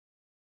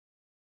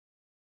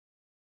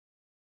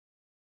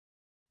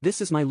This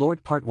is my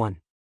Lord Part 1.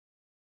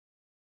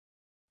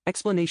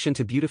 Explanation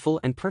to beautiful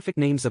and perfect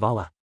names of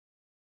Allah.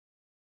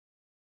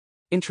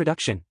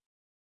 Introduction.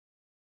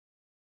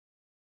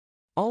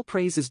 All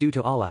praise is due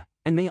to Allah,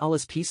 and may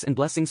Allah's peace and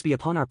blessings be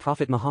upon our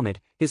Prophet Muhammad,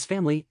 his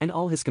family and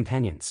all his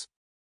companions.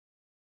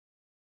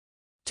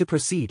 To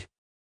proceed.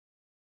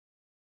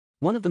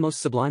 One of the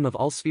most sublime of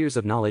all spheres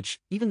of knowledge,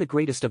 even the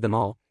greatest of them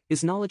all,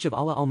 is knowledge of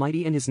Allah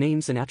Almighty and His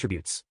names and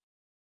attributes.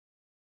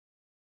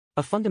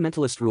 A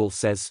fundamentalist rule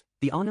says,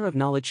 the honor of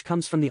knowledge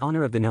comes from the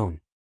honor of the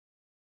known.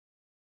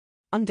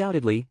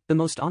 Undoubtedly, the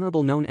most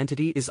honorable known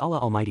entity is Allah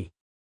Almighty.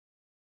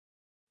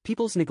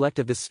 People's neglect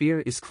of this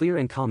sphere is clear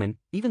and common,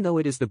 even though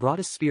it is the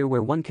broadest sphere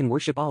where one can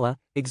worship Allah,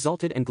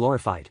 exalted and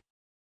glorified.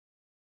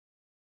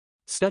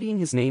 Studying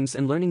His names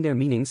and learning their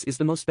meanings is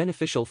the most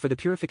beneficial for the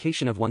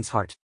purification of one's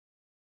heart,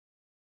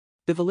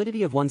 the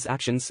validity of one's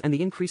actions and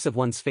the increase of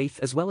one's faith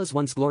as well as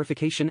one's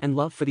glorification and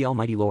love for the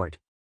Almighty Lord.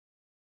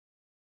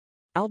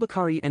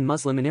 Al-Bukhari and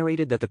Muslim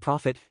narrated that the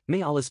Prophet,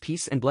 may Allah's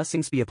peace and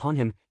blessings be upon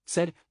him,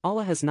 said,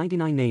 Allah has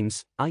 99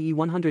 names, i.e.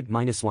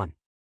 100-1.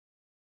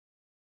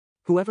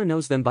 Whoever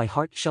knows them by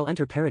heart shall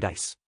enter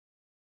paradise.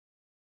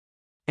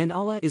 And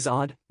Allah is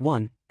odd,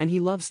 1, and He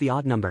loves the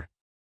odd number.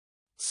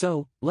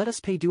 So, let us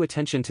pay due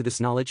attention to this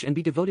knowledge and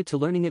be devoted to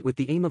learning it with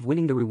the aim of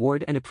winning the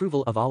reward and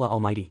approval of Allah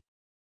Almighty,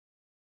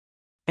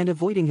 and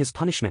avoiding His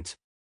punishment.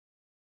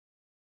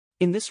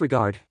 In this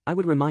regard, I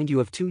would remind you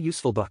of two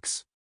useful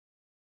books.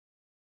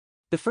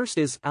 The first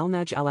is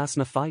Al-Naj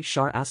al-Asma fi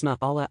Shar Asma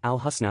Allah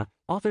al-Husna,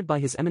 authored by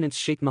His Eminence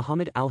Sheikh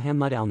Muhammad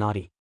al-Hammad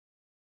al-Nadi.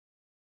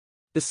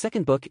 The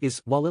second book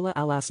is Walillah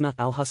al-Asma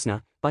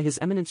al-Husna, by His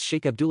Eminence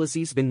Sheikh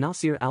Abdulaziz bin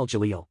Nasir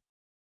al-Jalil.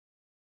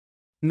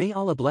 May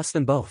Allah bless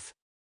them both.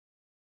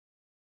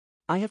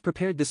 I have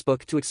prepared this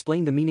book to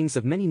explain the meanings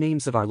of many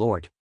names of our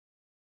Lord.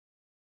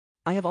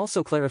 I have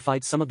also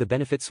clarified some of the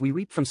benefits we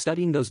reap from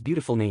studying those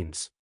beautiful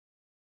names.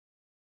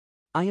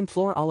 I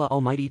implore Allah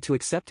Almighty to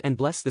accept and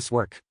bless this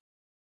work.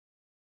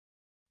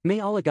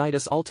 May Allah guide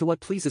us all to what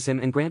pleases Him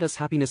and grant us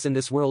happiness in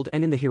this world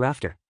and in the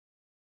hereafter.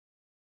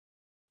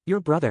 Your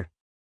brother,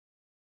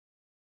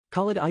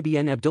 Khalid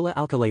ibn Abdullah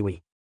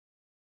al-Kalawi.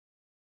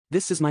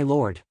 This is my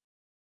Lord.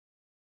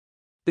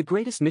 The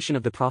greatest mission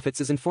of the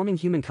prophets is informing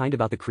humankind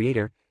about the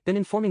Creator, then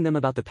informing them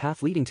about the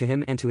path leading to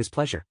Him and to His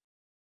pleasure,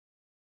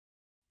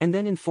 and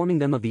then informing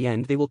them of the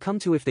end they will come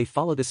to if they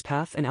follow this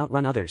path and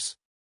outrun others.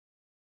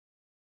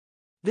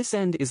 This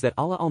end is that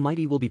Allah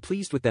Almighty will be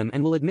pleased with them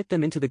and will admit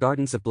them into the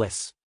gardens of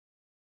bliss.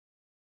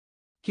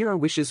 Here are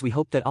wishes we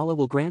hope that Allah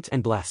will grant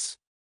and bless.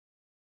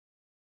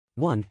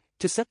 1.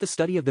 To set the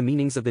study of the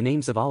meanings of the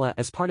names of Allah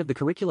as part of the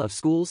curricula of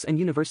schools and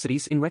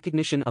universities in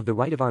recognition of the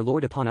right of our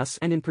Lord upon us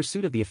and in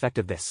pursuit of the effect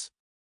of this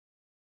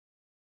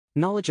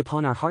knowledge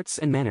upon our hearts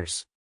and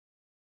manners.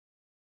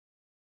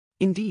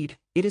 Indeed,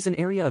 it is an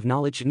area of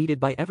knowledge needed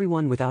by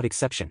everyone without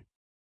exception.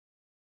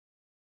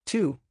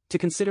 2. To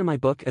consider my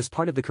book as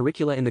part of the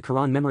curricula in the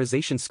Quran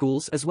memorization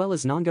schools as well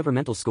as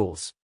non-governmental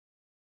schools.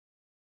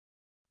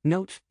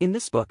 Note, in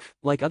this book,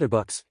 like other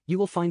books, you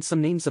will find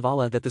some names of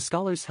Allah that the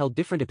scholars held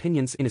different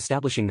opinions in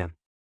establishing them.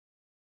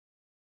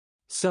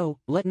 So,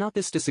 let not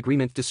this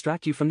disagreement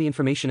distract you from the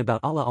information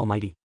about Allah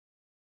Almighty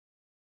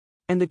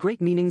and the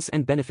great meanings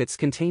and benefits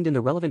contained in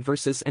the relevant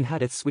verses and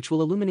hadiths which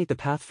will illuminate the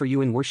path for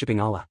you in worshipping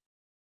Allah.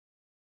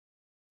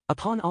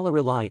 Upon Allah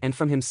rely and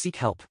from Him seek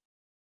help.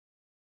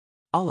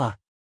 Allah.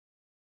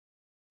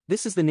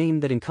 This is the name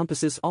that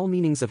encompasses all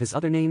meanings of His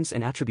other names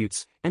and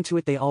attributes, and to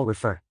it they all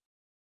refer.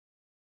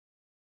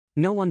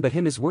 No one but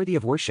Him is worthy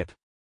of worship.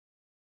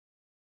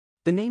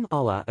 The name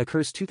Allah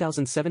occurs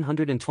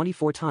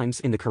 2,724 times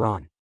in the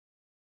Quran.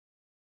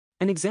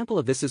 An example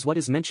of this is what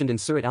is mentioned in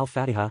Surah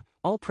Al-Fatihah,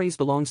 all praise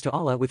belongs to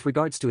Allah with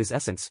regards to His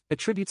essence,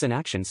 attributes and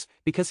actions,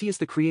 because He is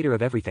the creator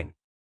of everything.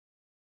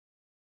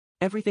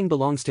 Everything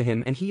belongs to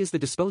Him and He is the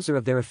disposer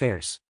of their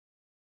affairs.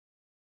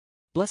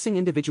 Blessing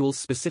individuals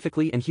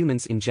specifically and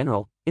humans in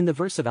general, in the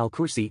verse of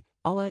Al-Kursi,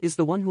 Allah is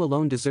the one who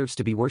alone deserves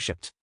to be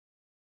worshipped.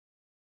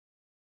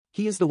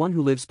 He is the one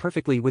who lives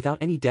perfectly without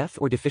any death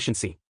or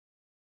deficiency.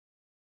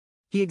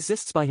 He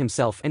exists by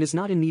Himself and is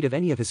not in need of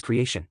any of His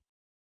creation.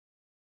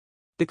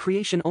 The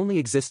creation only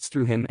exists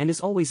through Him and is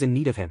always in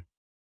need of Him.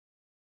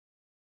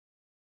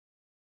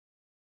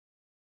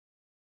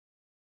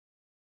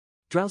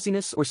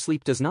 Drowsiness or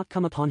sleep does not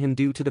come upon Him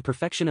due to the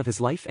perfection of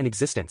His life and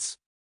existence.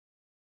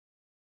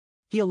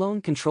 He alone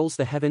controls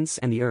the heavens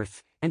and the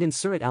earth, and in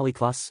Surah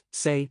Al-Ikhlas,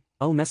 say,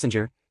 O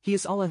Messenger, He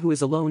is Allah who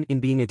is alone in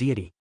being a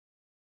deity.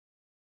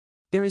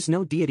 There is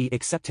no deity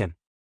except Him.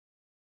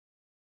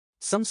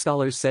 Some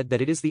scholars said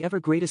that it is the ever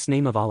greatest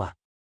name of Allah.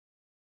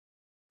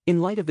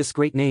 In light of this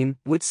great name,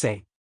 would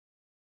say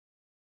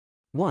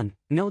 1.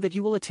 Know that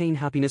you will attain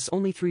happiness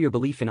only through your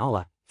belief in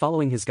Allah,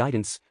 following His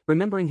guidance,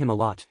 remembering Him a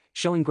lot,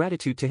 showing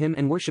gratitude to Him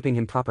and worshipping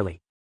Him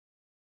properly.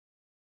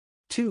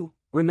 2.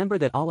 Remember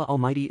that Allah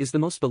Almighty is the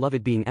most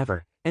beloved being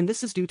ever, and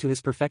this is due to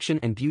His perfection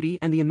and beauty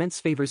and the immense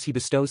favors He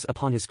bestows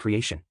upon His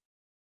creation.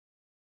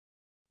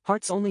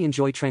 Hearts only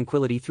enjoy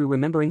tranquility through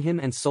remembering Him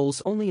and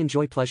souls only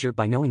enjoy pleasure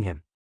by knowing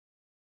Him.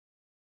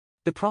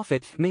 The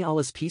Prophet, may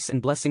Allah's peace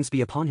and blessings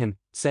be upon him,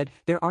 said,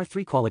 there are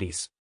 3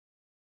 qualities.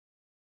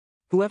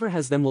 Whoever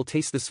has them will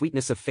taste the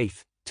sweetness of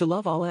faith, to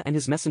love Allah and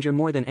His Messenger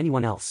more than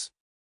anyone else.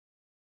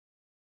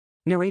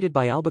 Narrated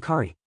by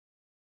Al-Bukhari.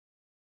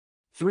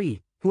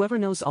 3. Whoever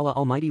knows Allah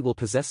Almighty will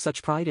possess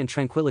such pride and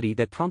tranquility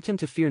that prompt him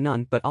to fear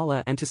none but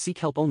Allah and to seek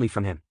help only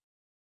from Him.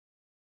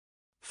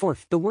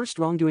 4th, the worst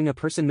wrongdoing a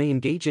person may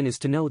engage in is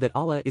to know that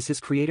Allah is his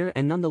creator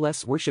and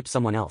nonetheless worship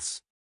someone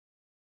else.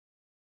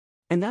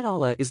 And that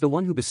Allah is the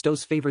one who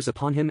bestows favors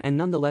upon him and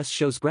nonetheless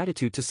shows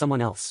gratitude to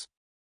someone else.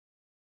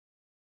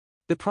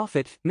 The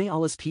Prophet, may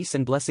Allah's peace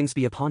and blessings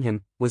be upon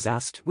him, was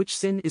asked, which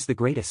sin is the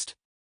greatest?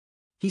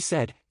 He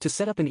said, to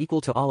set up an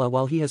equal to Allah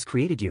while He has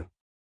created you.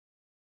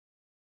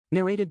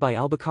 Narrated by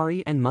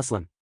Al-Bukhari and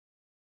Muslim.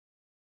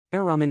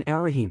 Ar-Rahman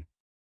Ar-Rahim.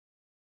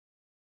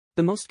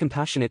 The most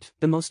compassionate,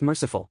 the most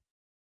merciful.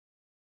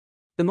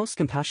 The most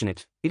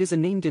compassionate, it is a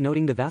name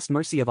denoting the vast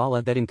mercy of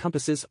Allah that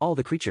encompasses all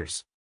the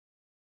creatures.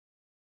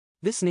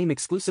 This name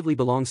exclusively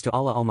belongs to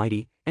Allah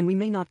Almighty, and we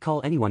may not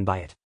call anyone by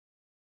it.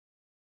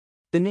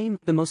 The name,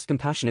 the most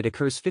compassionate,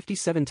 occurs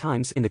 57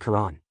 times in the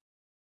Quran.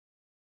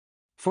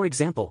 For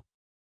example,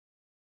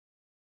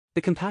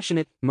 the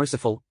compassionate,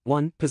 merciful,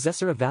 one,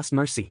 possessor of vast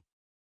mercy.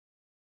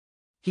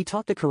 He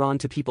taught the Quran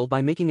to people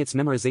by making its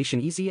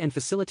memorization easy and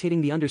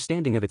facilitating the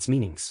understanding of its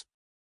meanings.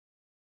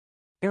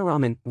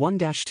 Ar-Rahman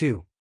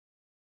 1-2.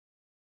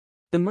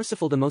 The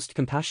merciful, the most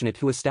compassionate,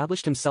 who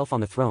established himself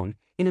on the throne,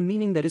 in a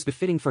meaning that is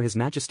befitting for His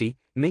Majesty,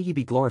 may He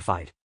be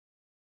glorified.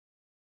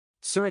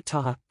 Surah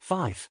Taha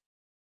 5.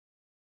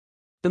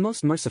 The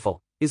most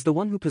merciful is the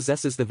one who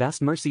possesses the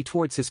vast mercy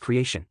towards His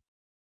creation.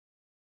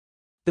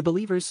 The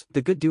believers,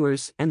 the good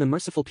doers, and the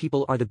merciful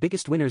people are the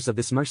biggest winners of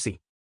this mercy.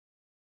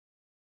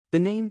 The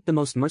name, the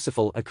most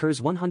merciful,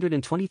 occurs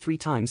 123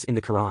 times in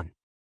the Quran.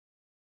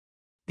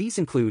 These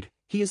include,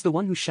 He is the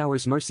one who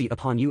showers mercy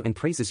upon you and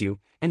praises you,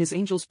 and His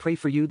angels pray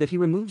for you that He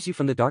removes you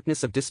from the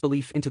darkness of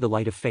disbelief into the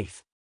light of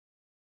faith.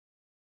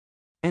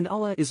 And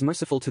Allah is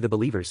merciful to the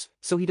believers,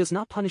 so He does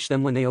not punish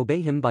them when they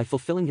obey Him by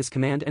fulfilling His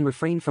command and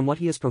refrain from what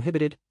He has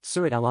prohibited.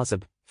 Surah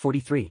Al-Ahzab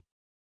 43.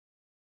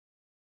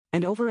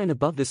 And over and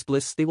above this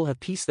bliss they will have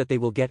peace that they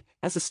will get,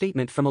 as a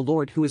statement from a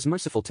Lord who is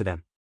merciful to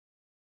them.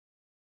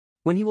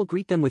 When He will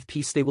greet them with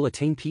peace they will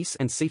attain peace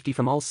and safety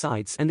from all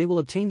sides, and they will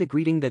obtain the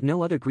greeting that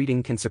no other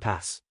greeting can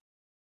surpass.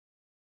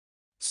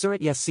 Surah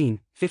Yasin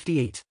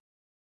 58.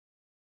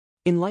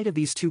 In light of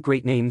these 2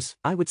 great names,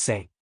 I would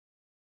say,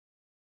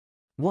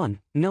 1.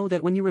 Know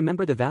that when you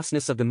remember the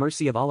vastness of the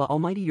mercy of Allah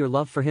Almighty, your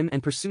love for Him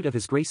and pursuit of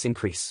His grace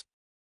increase.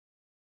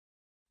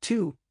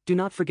 2. Do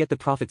not forget the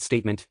Prophet's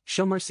statement,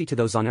 show mercy to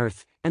those on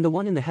earth, and the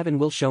one in the heaven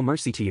will show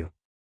mercy to you.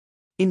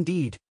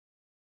 Indeed,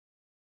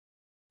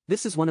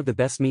 this is one of the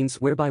best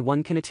means whereby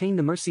one can attain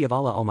the mercy of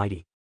Allah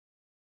Almighty.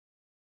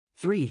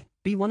 3.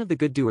 Be one of the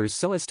good doers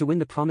so as to win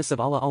the promise of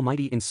Allah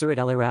Almighty in Surah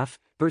Al-Araf,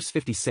 verse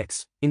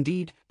 56.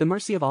 Indeed, the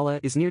mercy of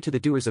Allah is near to the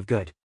doers of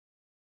good.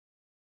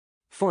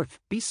 4th,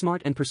 be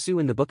smart and pursue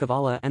in the Book of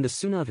Allah and the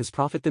Sunnah of His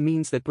Prophet the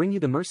means that bring you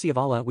the mercy of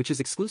Allah, which is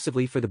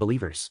exclusively for the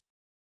believers.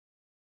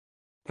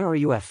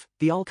 Ruf,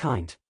 the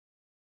All-Kind.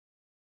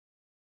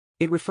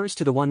 It refers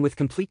to the one with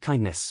complete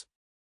kindness.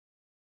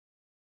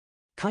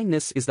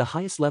 Kindness is the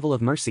highest level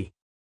of mercy.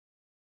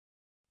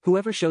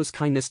 Whoever shows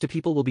kindness to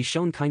people will be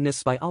shown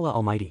kindness by Allah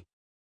Almighty.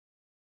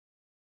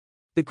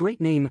 The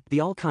great name, the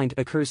All-Kind,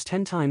 occurs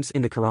 10 times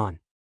in the Quran.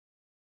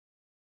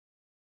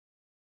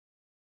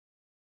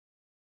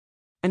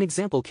 An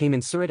example came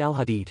in Surah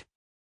Al-Hadid.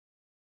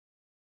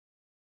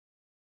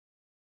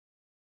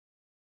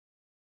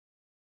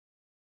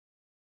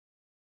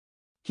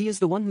 He is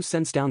the one who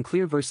sends down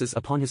clear verses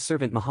upon His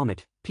servant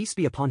Muhammad, peace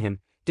be upon him,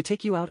 to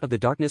take you out of the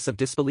darkness of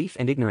disbelief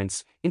and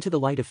ignorance, into the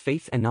light of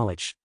faith and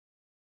knowledge.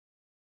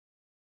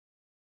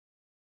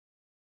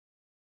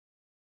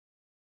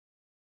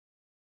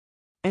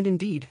 And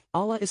indeed,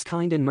 Allah is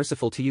kind and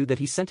merciful to you that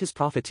He sent His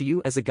Prophet to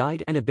you as a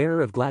guide and a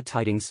bearer of glad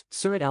tidings.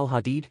 Surah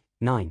Al-Hadid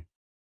 9.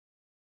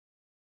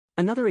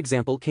 Another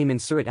example came in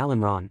Surah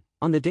Al-Imran.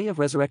 On the day of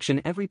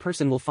resurrection every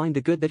person will find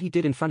the good that he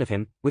did in front of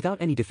him, without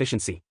any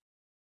deficiency.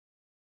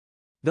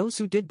 Those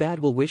who did bad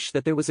will wish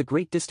that there was a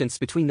great distance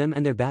between them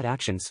and their bad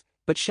actions,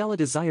 but shall a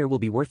desire will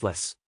be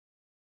worthless.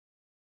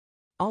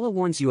 Allah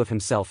warns you of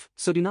Himself,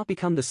 so do not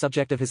become the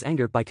subject of His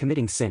anger by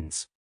committing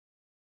sins.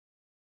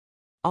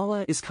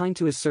 Allah is kind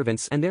to His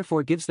servants and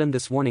therefore gives them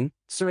this warning.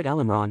 Surah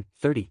Al-Imran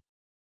 30.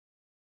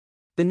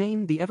 The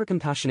name, the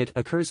Ever-Compassionate,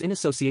 occurs in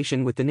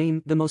association with the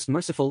name, the Most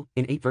Merciful,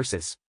 in 8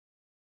 verses.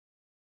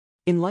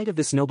 In light of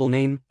this noble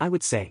name, I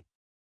would say,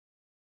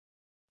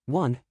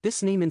 1.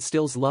 This name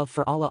instills love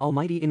for Allah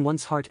Almighty in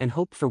one's heart and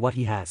hope for what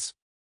He has.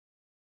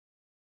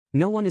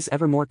 No one is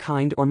ever more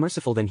kind or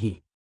merciful than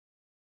He.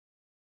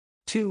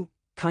 2.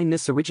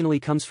 Kindness originally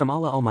comes from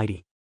Allah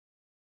Almighty.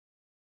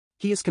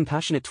 He is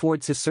compassionate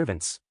towards His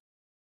servants.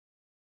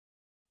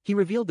 He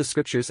revealed the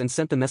scriptures and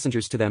sent the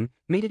messengers to them,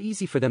 made it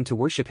easy for them to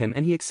worship Him,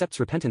 and He accepts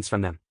repentance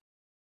from them.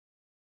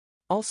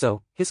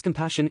 Also, His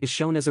compassion is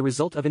shown as a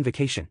result of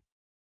invocation.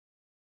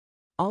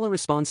 Allah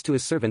responds to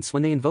his servants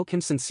when they invoke him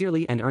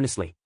sincerely and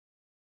earnestly.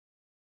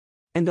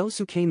 And those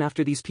who came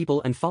after these people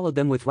and followed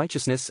them with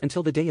righteousness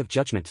until the day of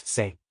judgment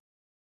say,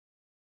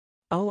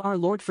 O our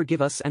Lord,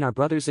 forgive us and our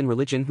brothers in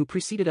religion who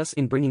preceded us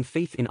in bringing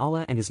faith in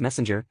Allah and his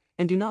messenger,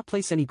 and do not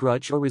place any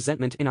grudge or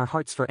resentment in our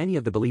hearts for any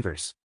of the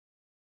believers.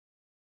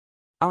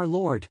 Our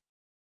Lord,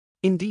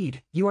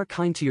 indeed, you are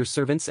kind to your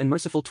servants and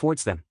merciful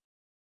towards them.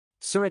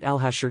 Surah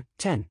Al-Hashr,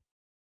 10.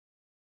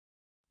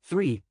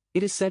 3.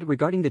 It is said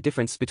regarding the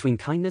difference between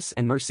kindness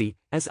and mercy,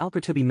 as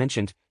Al-Qurtubi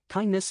mentioned,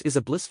 kindness is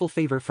a blissful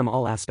favor from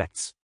all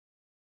aspects,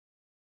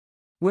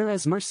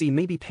 whereas mercy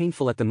may be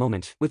painful at the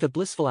moment, with a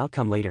blissful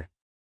outcome later.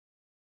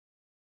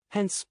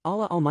 Hence,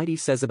 Allah Almighty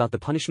says about the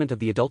punishment of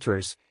the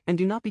adulterers, and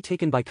do not be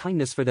taken by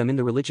kindness for them in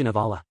the religion of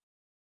Allah.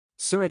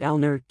 Surah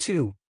Al-Nur,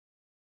 2.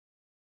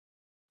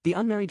 The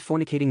unmarried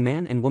fornicating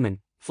man and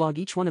woman, flog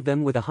each one of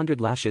them with 100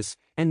 lashes,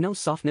 and no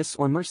softness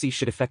or mercy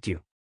should affect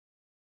you,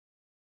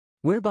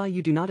 whereby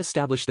you do not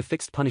establish the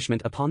fixed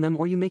punishment upon them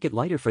or you make it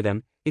lighter for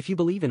them, if you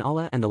believe in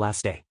Allah and the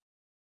Last Day.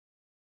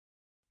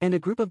 And a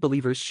group of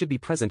believers should be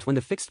present when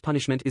the fixed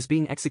punishment is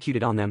being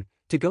executed on them,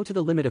 to go to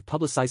the limit of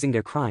publicizing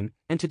their crime,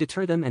 and to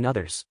deter them and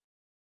others.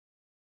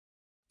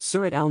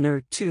 Surah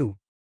Al-Nur, 2.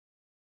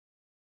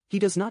 He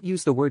does not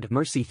use the word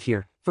mercy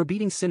here, for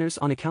beating sinners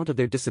on account of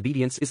their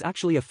disobedience is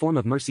actually a form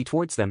of mercy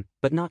towards them,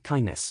 but not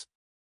kindness.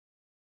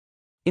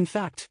 In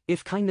fact,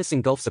 if kindness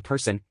engulfs a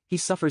person, he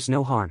suffers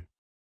no harm.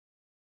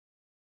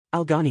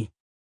 Al-Ghani,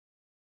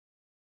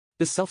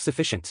 the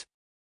self-sufficient.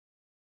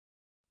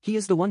 He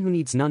is the one who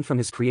needs none from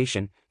his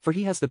creation, for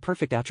he has the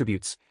perfect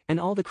attributes, and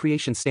all the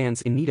creation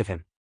stands in need of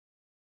him.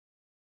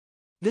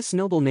 This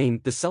noble name,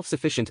 the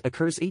self-sufficient,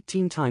 occurs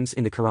 18 times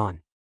in the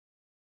Quran.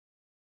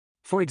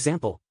 For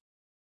example,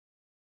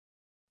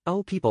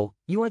 O people,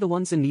 you are the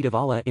ones in need of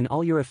Allah in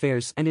all your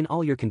affairs and in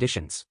all your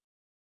conditions.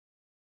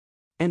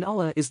 And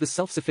Allah is the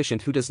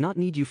self-sufficient who does not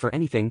need you for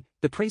anything,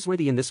 the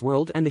praiseworthy in this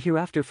world and the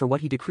hereafter for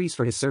what he decrees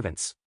for his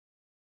servants.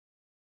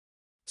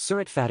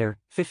 Surah Al-Fatihah,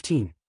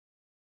 15.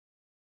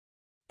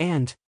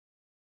 And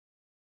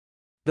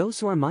those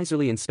who are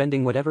miserly in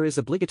spending whatever is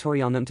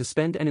obligatory on them to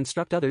spend and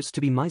instruct others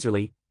to be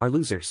miserly, are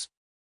losers.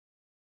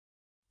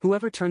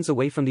 Whoever turns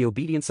away from the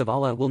obedience of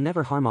Allah will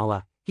never harm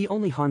Allah, he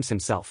only harms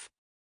himself.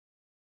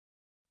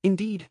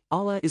 Indeed,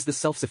 Allah is the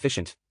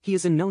self-sufficient, he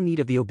is in no need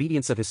of the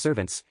obedience of his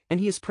servants, and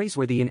he is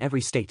praiseworthy in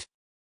every state.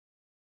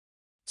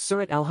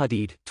 Surah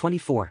Al-Hadid,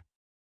 24.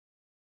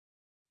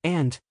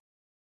 And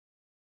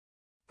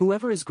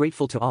whoever is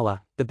grateful to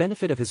Allah, the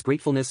benefit of his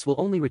gratefulness will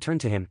only return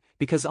to him,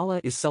 because Allah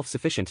is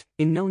self-sufficient,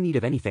 in no need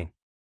of anything,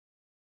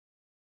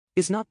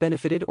 is not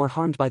benefited or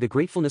harmed by the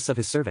gratefulness of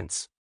his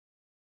servants.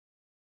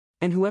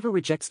 And whoever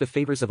rejects the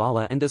favors of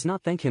Allah and does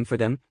not thank him for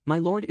them, my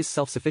Lord is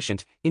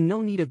self-sufficient, in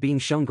no need of being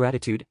shown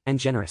gratitude, and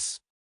generous.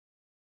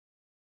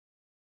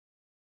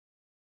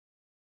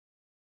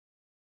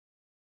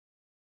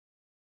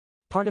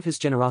 Part of his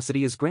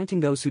generosity is granting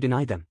those who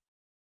deny them.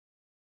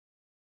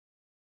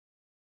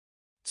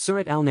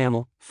 Surah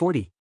Al-Naml,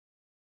 40.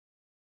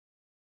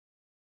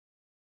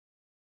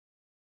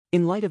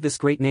 In light of this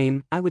great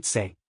name, I would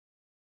say,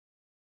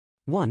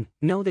 1.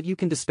 Know that you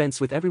can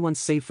dispense with everyone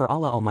save for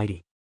Allah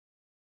Almighty.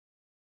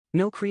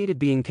 No created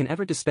being can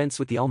ever dispense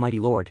with the Almighty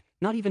Lord,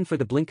 not even for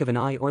the blink of an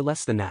eye or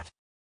less than that.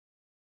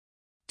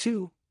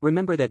 2.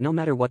 Remember that no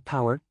matter what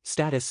power,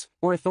 status,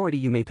 or authority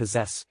you may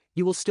possess,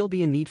 you will still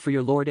be in need for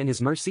your Lord and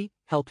his mercy,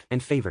 help,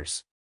 and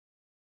favors.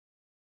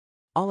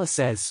 Allah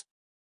says,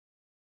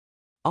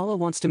 Allah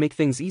wants to make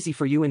things easy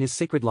for you in his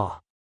sacred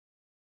law.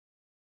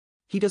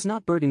 He does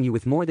not burden you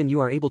with more than you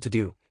are able to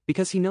do,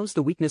 because he knows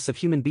the weakness of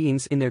human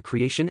beings in their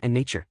creation and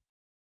nature.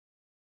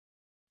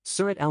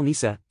 Surah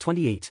Al-Nisa,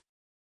 28.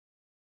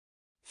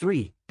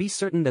 3. Be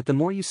certain that the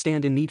more you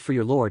stand in need for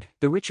your Lord,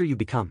 the richer you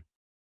become.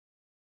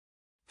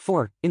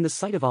 4. In the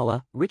sight of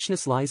Allah,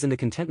 richness lies in the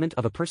contentment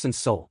of a person's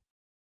soul.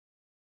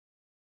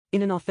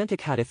 In an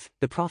authentic hadith,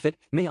 the Prophet,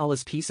 may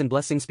Allah's peace and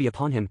blessings be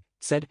upon him,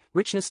 said,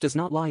 richness does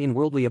not lie in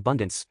worldly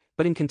abundance,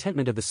 but in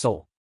contentment of the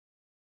soul.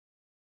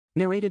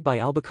 Narrated by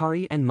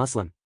Al-Bukhari and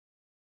Muslim.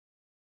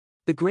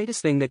 The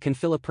greatest thing that can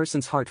fill a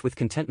person's heart with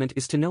contentment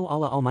is to know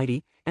Allah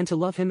Almighty, and to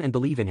love him and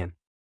believe in him.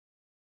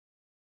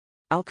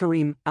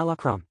 Al-Karim,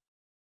 Al-Akram.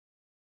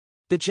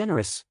 The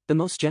generous, the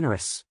most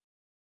generous.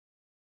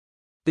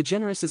 The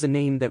generous is a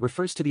name that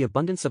refers to the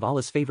abundance of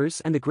Allah's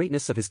favors and the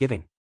greatness of his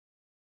giving.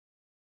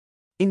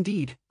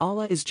 Indeed,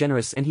 Allah is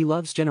generous and he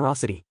loves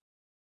generosity.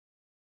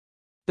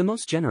 The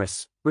most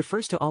generous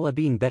refers to Allah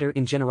being better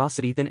in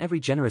generosity than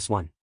every generous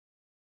one.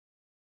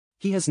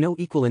 He has no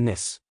equal in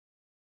this.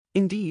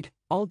 Indeed,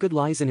 all good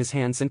lies in his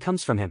hands and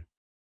comes from him.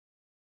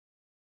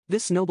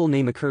 This noble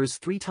name occurs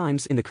 3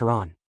 times in the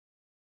Quran.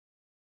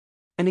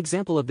 An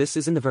example of this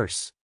is in the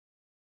verse,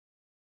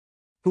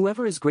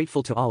 whoever is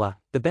grateful to Allah,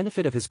 the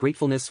benefit of his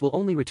gratefulness will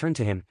only return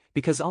to him,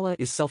 because Allah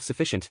is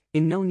self-sufficient,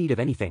 in no need of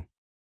anything,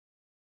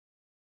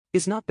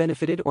 is not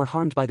benefited or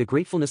harmed by the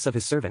gratefulness of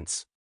his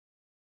servants.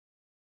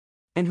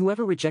 And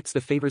whoever rejects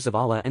the favors of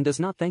Allah and does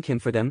not thank him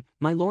for them,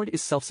 my Lord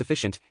is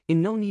self-sufficient,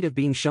 in no need of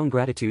being shown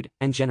gratitude,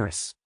 and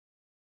generous.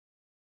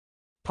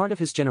 Part of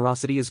his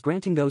generosity is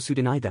granting those who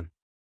deny them.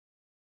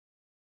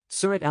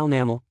 Surah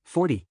Al-Naml,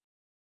 40.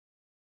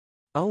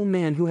 O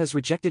man who has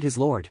rejected his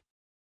Lord,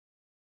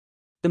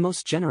 the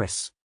most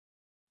generous.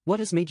 What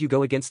has made you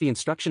go against the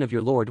instruction of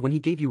your Lord when he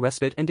gave you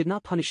respite and did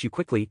not punish you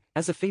quickly,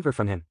 as a favor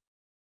from him?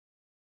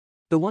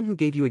 The one who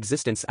gave you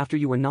existence after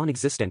you were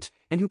non-existent,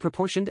 and who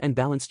proportioned and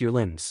balanced your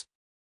limbs.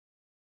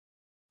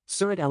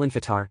 Surah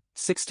Al-Infitar,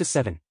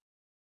 6-7.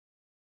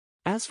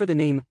 As for the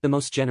name, the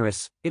most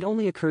generous, it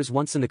only occurs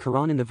once in the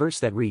Quran in the verse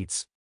that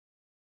reads,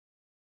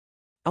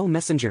 O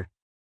Messenger,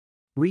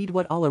 read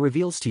what Allah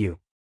reveals to you.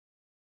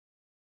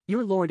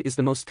 Your Lord is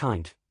the most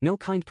kind, no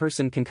kind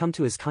person can come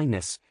to his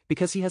kindness,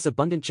 because he has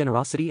abundant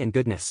generosity and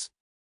goodness.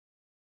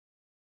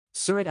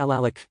 Surah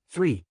Al-Alaq,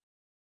 3.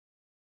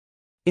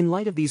 In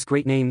light of these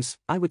great names,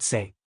 I would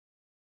say,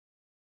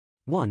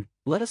 1.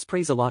 Let us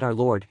praise Allah our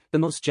Lord, the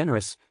most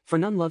generous, for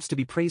none loves to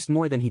be praised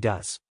more than he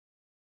does.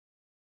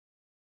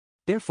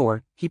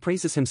 Therefore, he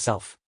praises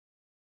himself.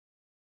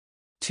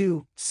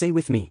 2. Say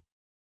with me,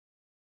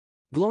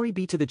 Glory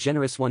be to the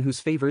generous one whose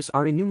favors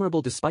are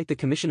innumerable despite the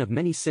commission of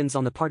many sins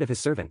on the part of his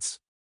servants.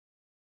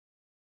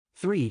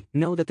 3.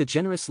 Know that the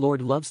generous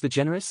Lord loves the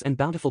generous and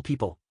bountiful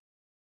people.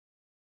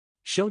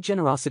 Show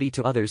generosity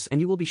to others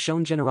and you will be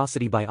shown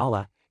generosity by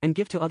Allah, and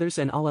give to others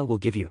and Allah will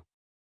give you.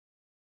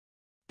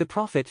 The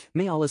Prophet,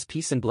 may Allah's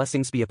peace and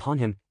blessings be upon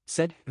him,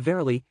 said,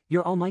 Verily,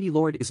 your Almighty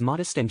Lord is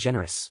modest and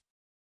generous.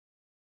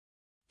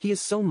 He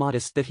is so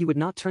modest that he would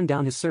not turn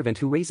down his servant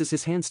who raises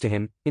his hands to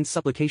him, in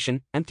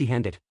supplication,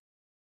 empty-handed.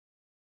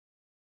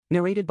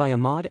 Narrated by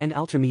Ahmad and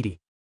Al-Tirmidhi.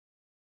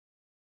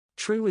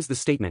 True is the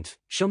statement,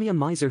 show me a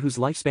miser whose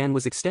lifespan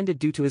was extended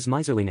due to his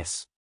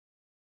miserliness.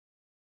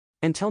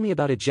 And tell me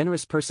about a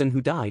generous person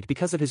who died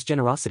because of his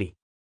generosity.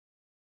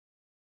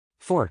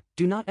 4.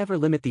 Do not ever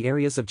limit the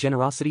areas of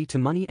generosity to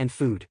money and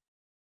food.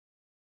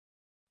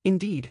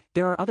 Indeed,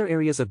 there are other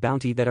areas of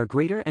bounty that are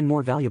greater and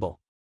more valuable.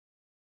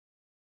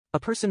 A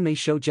person may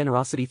show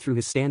generosity through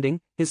his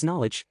standing, his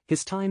knowledge,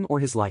 his time or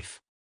his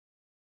life.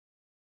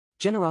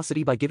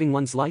 Generosity by giving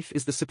one's life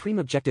is the supreme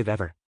objective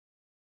ever.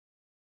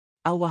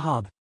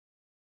 Al-Wahhab,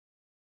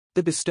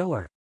 the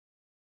bestower.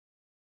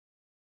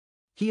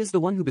 He is the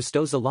one who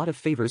bestows a lot of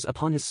favors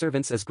upon his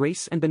servants as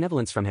grace and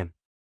benevolence from him.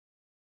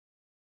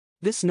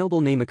 This noble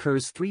name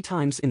occurs 3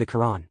 times in the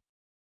Quran.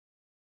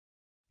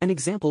 An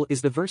example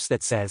is the verse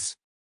that says,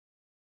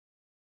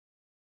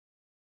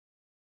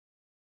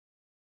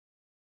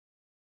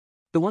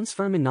 The ones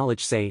firm in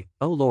knowledge say,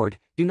 O Lord,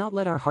 do not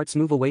let our hearts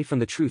move away from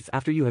the truth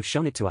after you have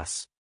shown it to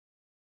us.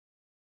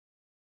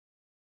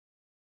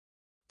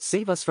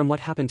 Save us from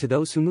what happened to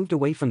those who moved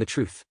away from the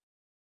truth.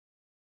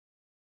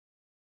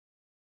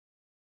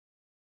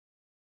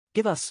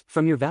 Give us,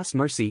 from your vast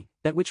mercy,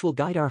 that which will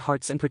guide our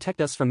hearts and protect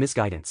us from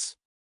misguidance.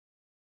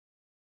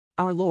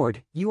 Our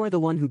Lord, you are the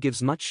one who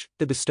gives much,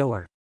 the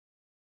bestower.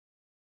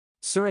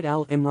 Surah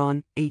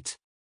Al-Imran, 8.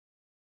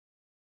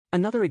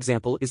 Another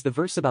example is the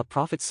verse about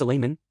Prophet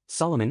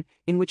Solomon,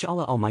 in which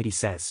Allah Almighty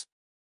says,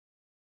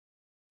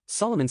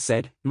 Solomon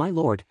said, My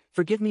Lord,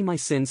 forgive me my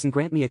sins and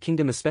grant me a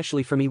kingdom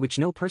especially for me which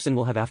no person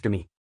will have after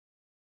me.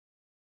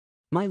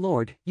 My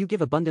Lord, you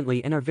give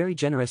abundantly and are very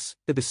generous,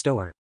 the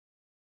bestower.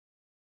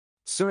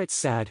 Surah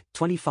Sad,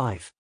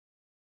 25.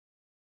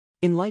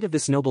 In light of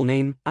this noble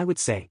name, I would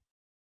say,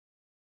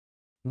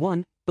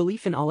 1.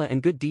 Belief in Allah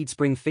and good deeds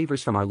bring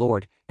favors from our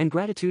Lord, and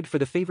gratitude for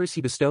the favors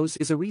he bestows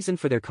is a reason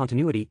for their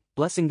continuity,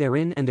 blessing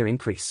therein and their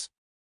increase.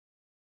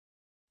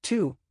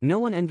 2. No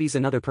one envies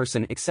another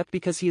person except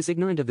because he is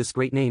ignorant of this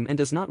great name and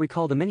does not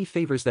recall the many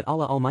favors that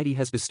Allah Almighty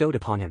has bestowed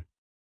upon him.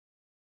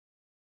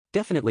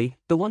 Definitely,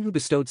 the one who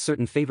bestowed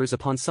certain favors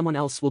upon someone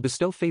else will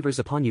bestow favors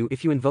upon you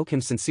if you invoke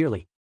him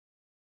sincerely.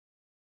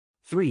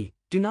 3.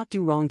 Do not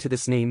do wrong to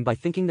this name by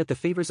thinking that the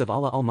favors of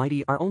Allah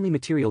Almighty are only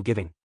material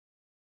giving.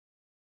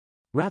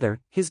 Rather,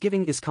 his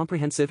giving is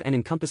comprehensive and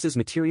encompasses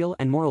material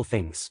and moral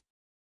things.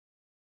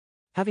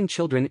 Having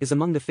children is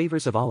among the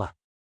favors of Allah.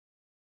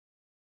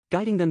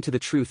 Guiding them to the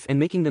truth and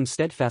making them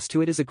steadfast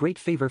to it is a great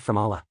favor from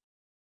Allah.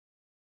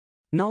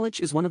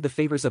 Knowledge is one of the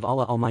favors of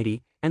Allah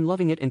Almighty, and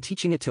loving it and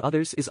teaching it to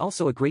others is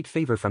also a great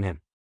favor from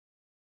Him.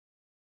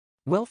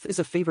 Wealth is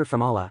a favor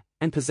from Allah,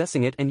 and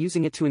possessing it and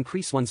using it to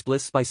increase one's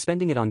bliss by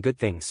spending it on good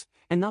things,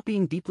 and not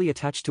being deeply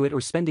attached to it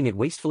or spending it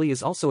wastefully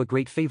is also a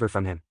great favor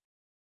from Him.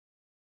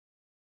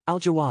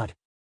 Al-Jawad,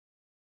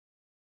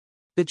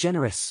 the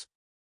generous.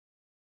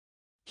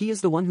 He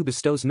is the one who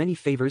bestows many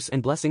favors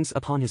and blessings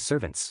upon his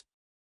servants.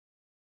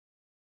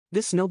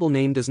 This noble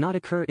name does not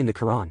occur in the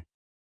Quran.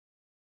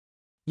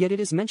 Yet it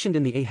is mentioned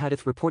in the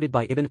hadith reported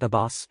by Ibn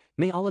Abbas,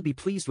 may Allah be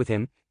pleased with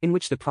him, in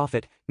which the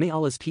Prophet, may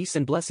Allah's peace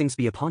and blessings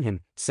be upon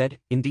him, said,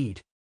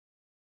 Indeed,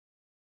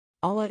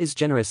 Allah is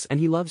generous and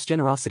He loves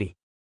generosity.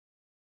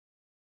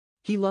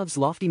 He loves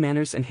lofty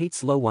manners and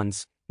hates low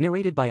ones,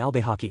 narrated by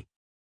Al-Bayhaqi.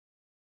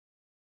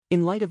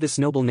 In light of this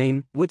noble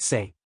name, would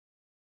say,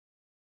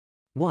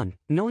 1.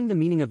 Knowing the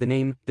meaning of the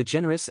name, the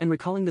generous, and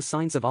recalling the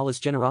signs of Allah's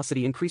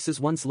generosity increases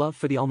one's love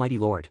for the Almighty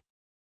Lord.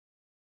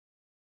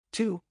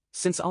 2.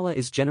 Since Allah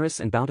is generous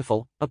and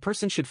bountiful, a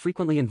person should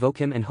frequently invoke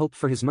Him and hope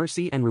for His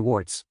mercy and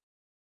rewards.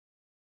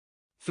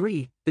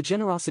 3. The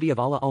generosity of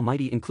Allah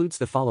Almighty includes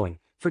the following: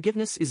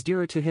 forgiveness is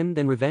dearer to Him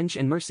than revenge,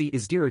 and mercy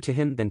is dearer to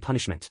Him than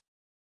punishment.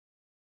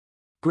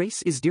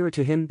 Grace is dearer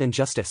to Him than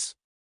justice,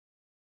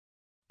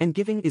 and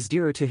giving is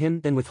dearer to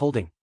Him than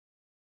withholding.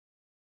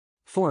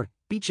 4.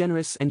 Be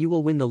generous and you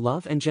will win the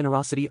love and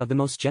generosity of the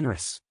most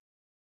generous.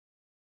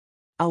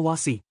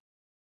 Al-Wasi,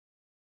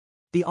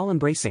 the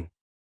all-embracing.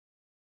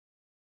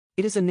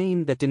 It is a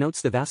name that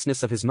denotes the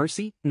vastness of His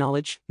mercy,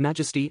 knowledge,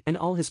 majesty, and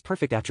all His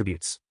perfect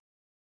attributes.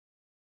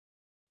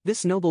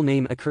 This noble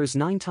name occurs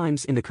 9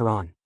 times in the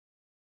Quran.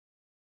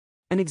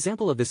 An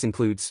example of this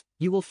includes,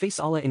 you will face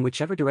Allah in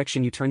whichever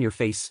direction you turn your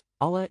face.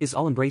 Allah is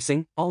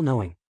all-embracing,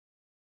 all-knowing.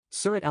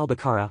 Surah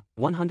Al-Baqarah,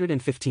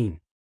 115.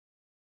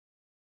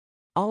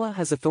 Allah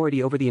has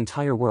authority over the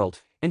entire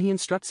world, and He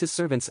instructs His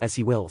servants as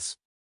He wills.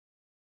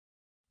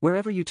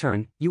 Wherever you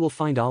turn, you will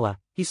find Allah.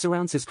 He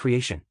surrounds His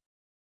creation.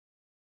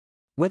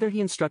 Whether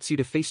He instructs you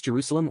to face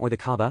Jerusalem or the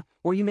Kaaba,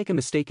 or you make a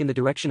mistake in the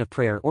direction of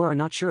prayer or are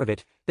not sure of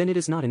it, then it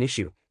is not an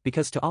issue,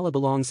 because to Allah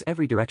belongs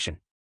every direction.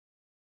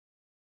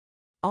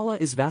 Allah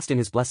is vast in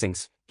His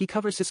blessings. He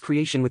covers His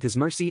creation with His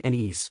mercy and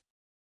ease.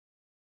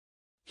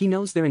 He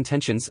knows their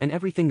intentions and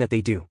everything that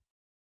they do.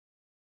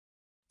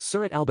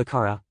 Surah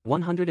Al-Baqarah,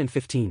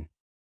 115.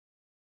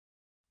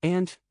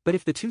 But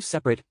if the two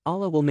separate,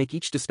 Allah will make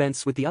each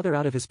dispense with the other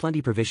out of His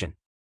plenty provision.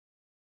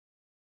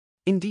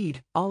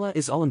 Indeed, Allah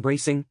is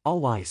all-embracing,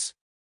 all-wise.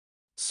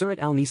 Surah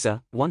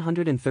Al-Nisa,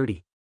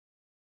 130.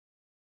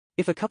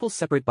 If a couple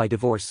separate by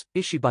divorce,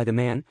 issued by the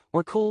man,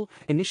 or khul,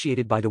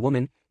 initiated by the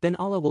woman, then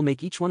Allah will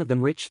make each one of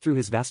them rich through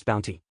His vast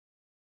bounty.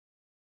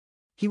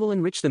 He will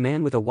enrich the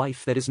man with a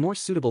wife that is more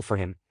suitable for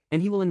him,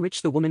 and He will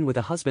enrich the woman with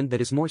a husband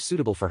that is more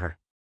suitable for her.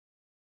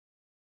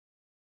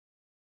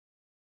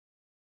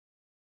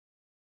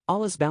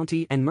 Allah's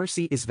bounty and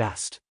mercy is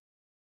vast.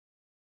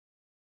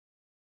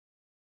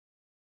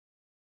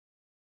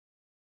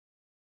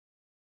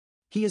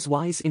 He is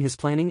wise in His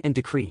planning and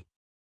decree.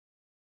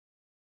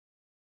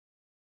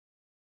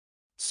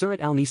 Surah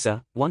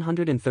Al-Nisa,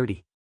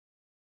 130.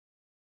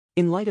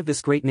 In light of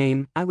this great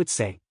name, I would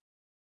say: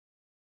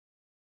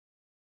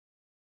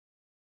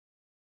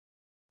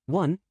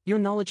 1. Your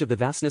knowledge of the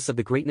vastness of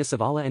the greatness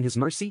of Allah and His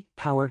mercy,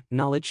 power,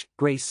 knowledge,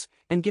 grace,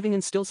 and giving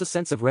instills a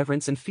sense of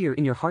reverence and fear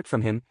in your heart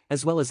from Him,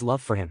 as well as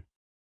love for Him.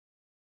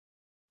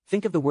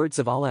 Think of the words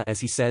of Allah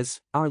as He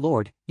says, Our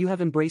Lord, You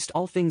have embraced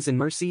all things in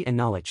mercy and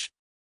knowledge.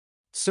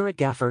 Surah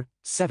Ghafir,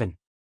 7.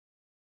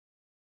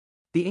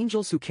 The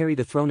angels who carry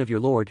the throne of your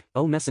Lord,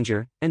 O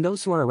Messenger, and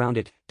those who are around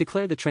it,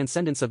 declare the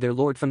transcendence of their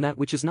Lord from that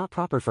which is not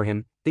proper for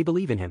Him. They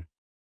believe in Him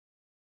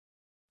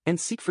and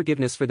seek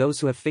forgiveness for those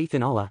who have faith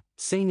in Allah,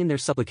 saying in their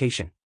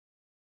supplication,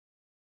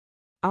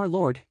 Our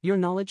Lord, Your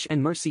knowledge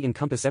and mercy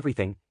encompass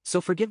everything, so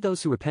forgive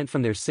those who repent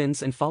from their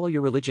sins and follow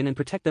Your religion and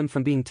protect them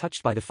from being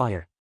touched by the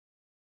fire.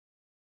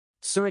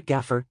 Surah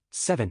Ghafir,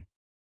 7.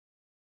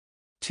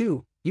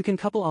 2. You can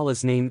couple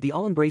Allah's name, the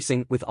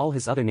all-embracing, with all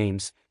His other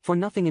names, for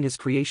nothing in His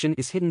creation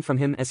is hidden from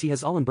Him as He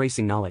has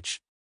all-embracing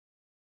knowledge.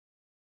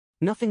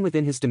 Nothing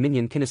within His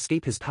dominion can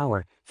escape His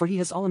power, for He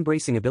has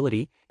all-embracing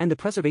ability, and the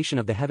preservation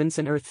of the heavens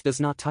and earth does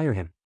not tire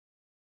Him.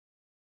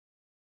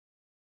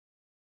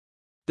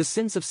 The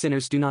sins of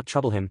sinners do not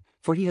trouble Him,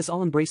 for He has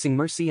all-embracing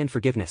mercy and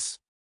forgiveness.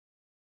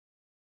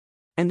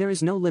 And there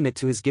is no limit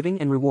to His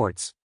giving and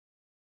rewards.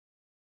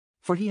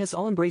 For He has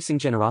all-embracing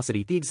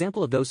generosity. The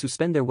example of those who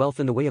spend their wealth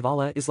in the way of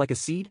Allah is like a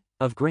seed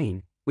of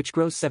grain, which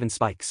grows 7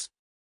 spikes.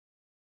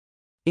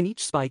 In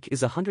each spike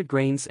is 100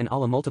 grains, and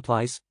Allah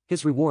multiplies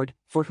His reward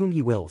for whom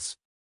He wills.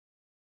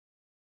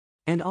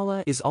 And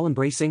Allah is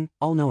all-embracing,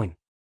 all-knowing.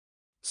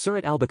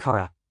 Surah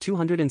Al-Baqarah,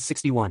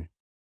 261.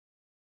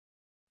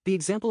 The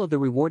example of the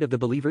reward of the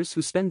believers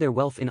who spend their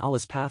wealth in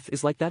Allah's path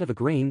is like that of a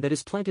grain that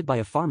is planted by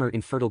a farmer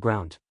in fertile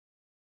ground.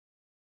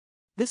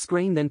 This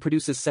grain then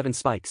produces 7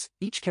 spikes,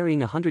 each carrying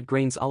 100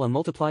 grains. Allah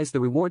multiplies the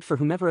reward for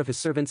whomever of His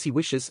servants He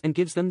wishes and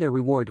gives them their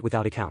reward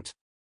without account.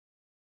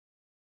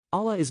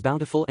 Allah is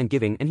bountiful and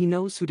giving, and He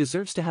knows who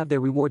deserves to have their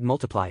reward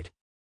multiplied.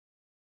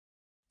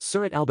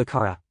 Surah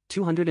Al-Baqarah,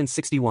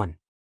 261.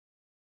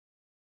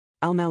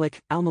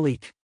 Al-Malik,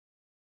 Al-Malik.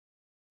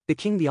 The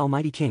King, the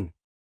Almighty King.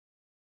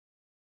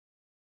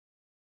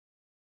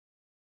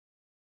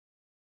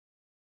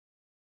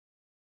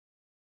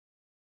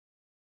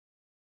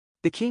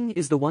 The King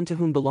is the one to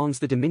whom belongs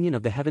the dominion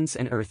of the heavens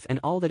and earth and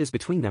all that is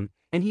between them,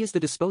 and He is the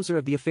disposer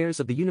of the affairs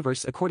of the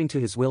universe according to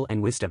His will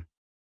and wisdom.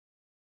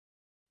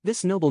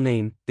 This noble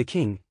name, the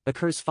King,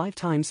 occurs 5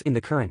 times in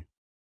the Quran.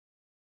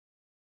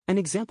 An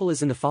example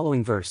is in the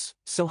following verse: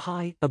 So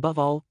high, above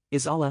all,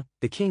 is Allah,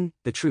 the King,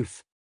 the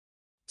Truth.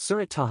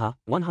 Surah Taha,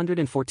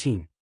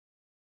 114.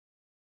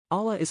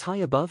 Allah is high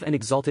above and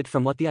exalted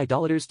from what the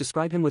idolaters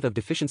describe Him with of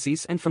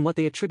deficiencies and from what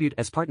they attribute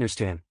as partners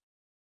to Him.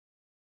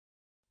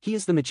 He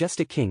is the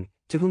majestic King,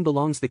 to whom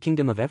belongs the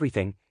kingdom of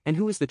everything, and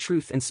who is the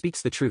truth and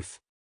speaks the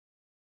truth.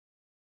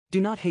 Do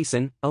not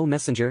hasten, O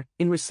Messenger,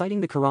 in reciting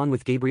the Quran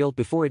with Gabriel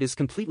before it is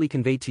completely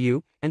conveyed to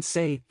you, and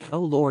say, O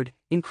Lord,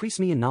 increase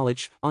me in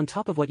knowledge, on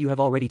top of what you have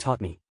already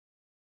taught me.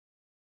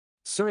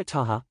 Surah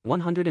Taha,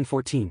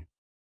 114.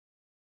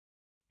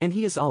 And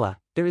He is Allah,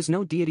 there is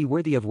no deity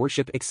worthy of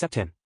worship except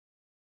Him.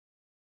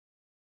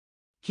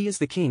 He is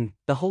the King,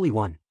 the Holy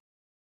One.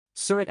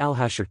 Surah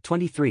Al-Hashr,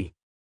 23.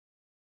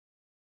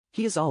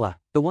 He is Allah,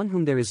 the one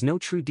whom there is no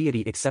true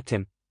deity except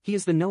Him, He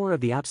is the knower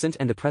of the absent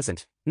and the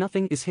present,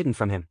 nothing is hidden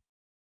from Him.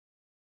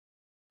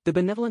 The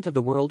benevolent of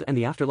the world and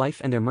the afterlife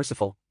and their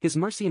merciful, His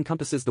mercy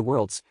encompasses the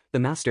worlds, the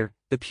Master,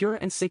 the pure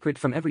and sacred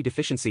from every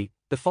deficiency,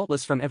 the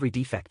faultless from every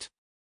defect.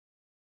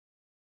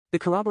 The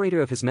corroborator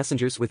of His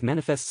messengers with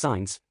manifest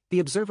signs, the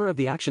observer of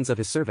the actions of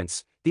His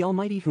servants, the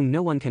Almighty whom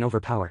no one can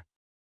overpower.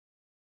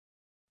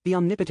 The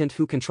Omnipotent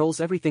who controls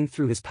everything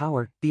through His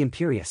power, the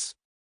Imperious.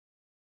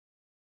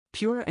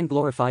 Pure and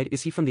glorified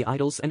is He from the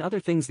idols and other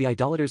things the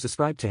idolaters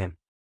ascribe to Him.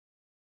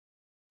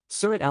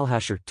 Surah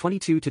Al-Hashr,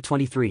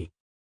 22-23.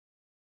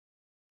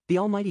 The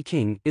Almighty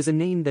King is a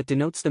name that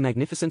denotes the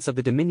magnificence of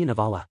the dominion of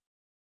Allah.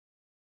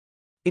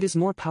 It is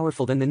more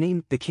powerful than the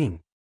name, the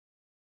King.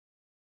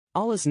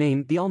 Allah's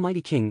name, the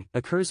Almighty King,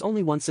 occurs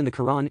only once in the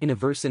Quran in a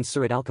verse in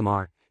Surah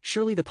Al-Qamar,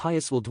 surely the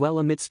pious will dwell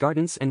amidst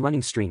gardens and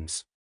running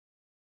streams.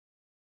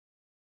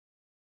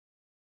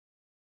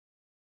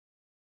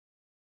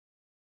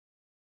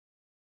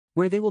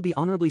 Where they will be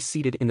honorably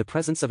seated in the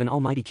presence of an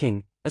Almighty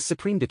King, a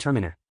supreme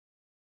determiner.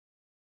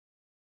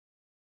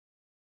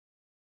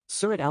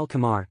 Surah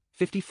Al-Qamar,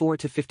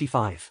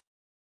 54-55.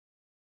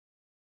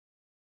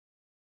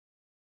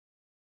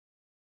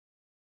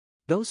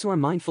 Those who are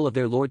mindful of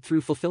their Lord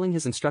through fulfilling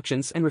His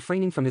instructions and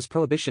refraining from His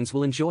prohibitions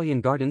will enjoy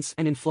in gardens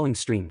and in flowing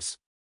streams.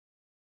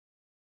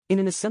 In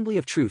an assembly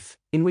of truth,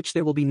 in which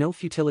there will be no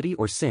futility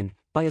or sin,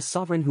 by a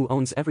sovereign who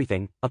owns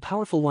everything, a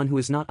powerful one who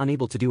is not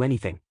unable to do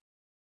anything.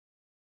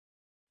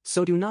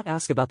 So do not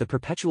ask about the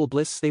perpetual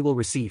bliss they will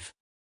receive.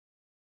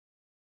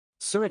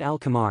 Surah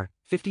Al-Qamar,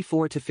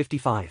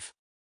 54-55.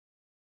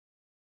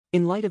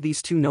 In light of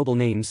these two noble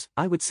names,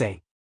 I would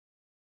say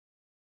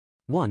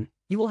 1.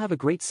 You will have a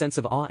great sense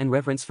of awe and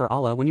reverence for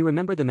Allah when you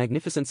remember the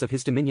magnificence of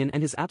His dominion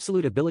and His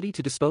absolute ability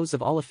to dispose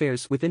of all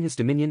affairs within His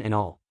dominion and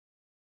all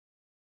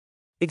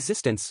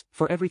existence,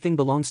 for everything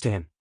belongs to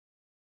Him.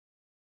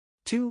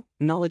 2.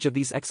 Knowledge of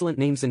these excellent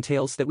names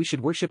entails that we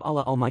should worship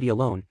Allah Almighty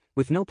alone,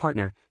 with no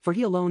partner, for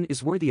He alone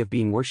is worthy of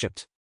being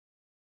worshipped.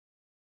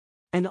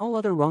 And all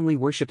other wrongly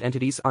worshipped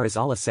entities are as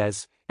Allah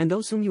says, and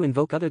those whom you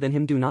invoke other than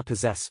Him do not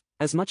possess,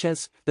 as much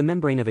as, the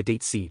membrane of a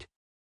date seed.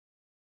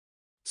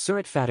 Surah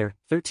Al-Fatihah,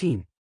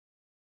 13.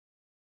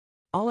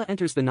 Allah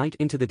enters the night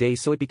into the day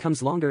so it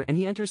becomes longer and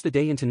He enters the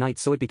day into night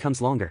so it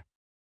becomes longer.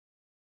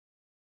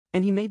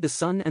 And He made the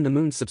sun and the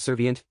moon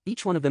subservient,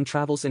 each one of them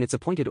travels in its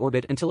appointed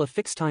orbit until a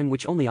fixed time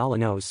which only Allah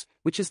knows,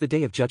 which is the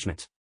day of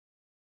judgment.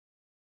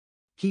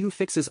 He who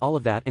fixes all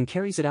of that and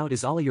carries it out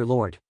is Allah your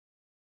Lord.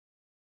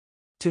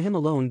 To Him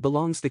alone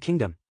belongs the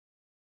kingdom.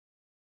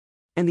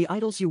 And the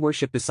idols you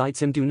worship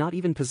besides Him do not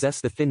even possess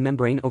the thin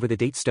membrane over the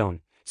date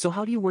stone, so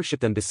how do you worship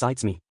them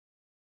besides me?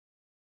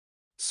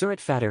 Surah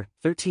Al-Fatihah,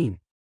 13.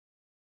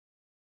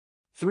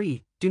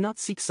 3. Do not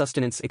seek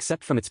sustenance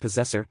except from its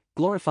possessor,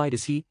 glorified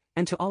is He,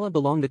 and to Allah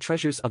belong the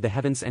treasures of the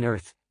heavens and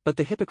earth, but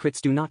the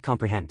hypocrites do not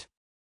comprehend.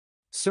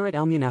 Surah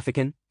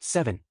Al-Munafiqun,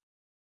 7.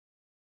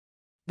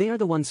 They are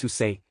the ones who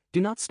say, do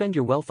not spend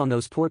your wealth on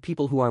those poor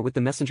people who are with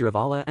the Messenger of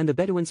Allah and the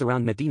Bedouins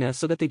around Medina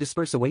so that they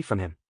disperse away from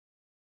Him.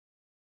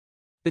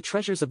 The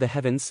treasures of the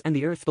heavens and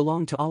the earth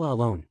belong to Allah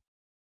alone.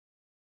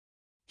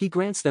 He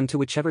grants them to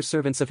whichever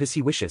servants of His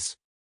He wishes.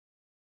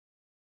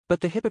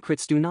 But the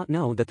hypocrites do not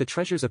know that the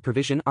treasures of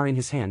provision are in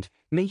His hand,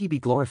 may He be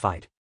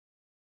glorified.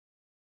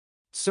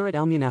 Surah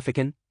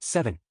Al-Munafiqun,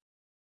 7.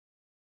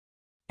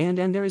 And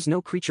there is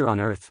no creature on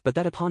earth but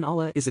that upon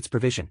Allah is its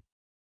provision.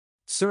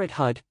 Surah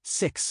Hud,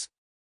 6.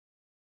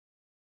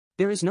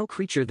 There is no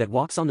creature that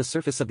walks on the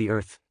surface of the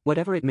earth,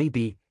 whatever it may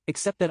be,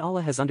 except that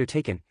Allah has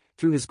undertaken,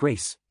 through His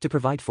grace, to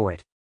provide for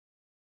it.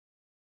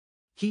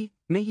 He,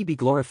 may He be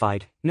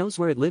glorified, knows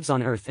where it lives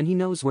on earth and He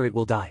knows where it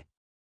will die.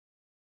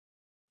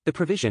 The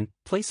provision,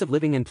 place of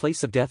living and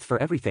place of death for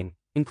everything,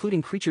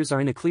 including creatures are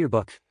in a clear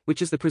book,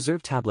 which is the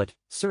preserved tablet,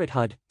 Surah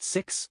Hud,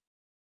 6.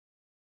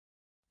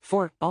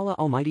 4. Allah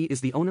Almighty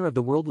is the owner of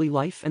the worldly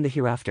life and the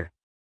hereafter.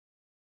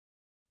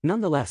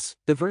 Nonetheless,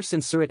 the verse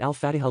in Surah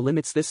Al-Fatihah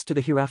limits this to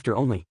the hereafter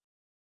only.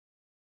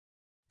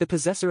 The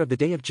possessor of the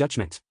day of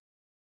judgment.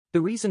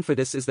 The reason for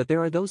this is that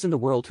there are those in the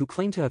world who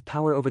claim to have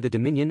power over the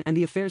dominion and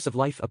the affairs of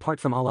life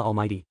apart from Allah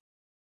Almighty.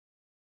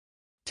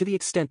 To the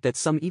extent that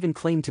some even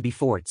claim to be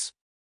fords.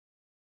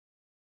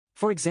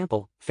 For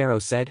example, Pharaoh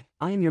said,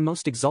 I am your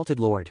most exalted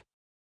Lord.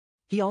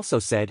 He also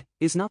said,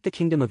 is not the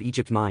kingdom of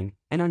Egypt mine,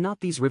 and are not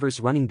these rivers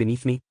running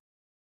beneath me?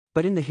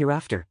 But in the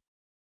hereafter,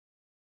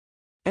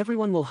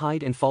 everyone will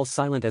hide and fall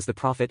silent as the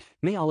Prophet,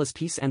 may Allah's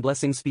peace and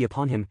blessings be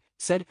upon him,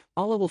 said,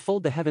 Allah will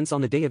fold the heavens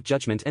on the day of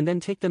judgment and then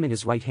take them in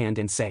His right hand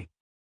and say,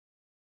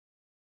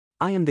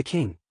 I am the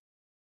King.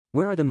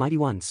 Where are the mighty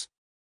ones?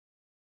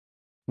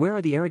 Where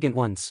are the arrogant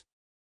ones?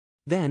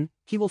 Then,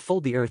 he will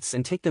fold the earths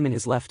and take them in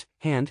his left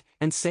hand,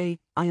 and say,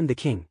 I am the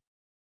king.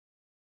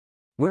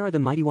 Where are the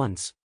mighty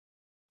ones?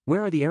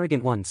 Where are the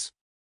arrogant ones?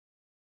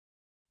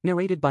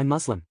 Narrated by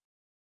Muslim.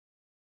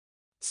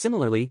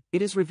 Similarly,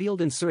 it is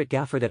revealed in Surah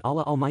Ghafir that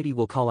Allah Almighty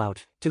will call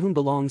out, to whom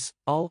belongs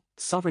all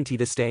sovereignty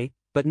this day,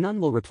 but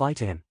none will reply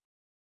to him.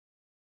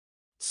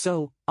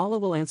 So, Allah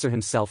will answer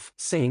himself,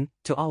 saying,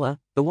 to Allah,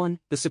 the One,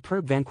 the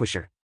superb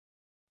vanquisher.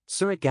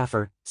 Surah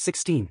Ghafir,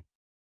 16.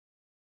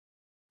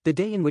 The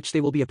day in which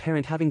they will be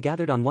apparent having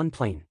gathered on one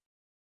plane.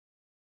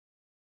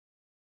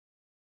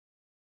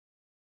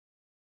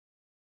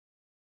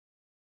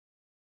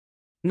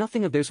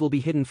 Nothing of theirs will be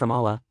hidden from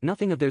Allah,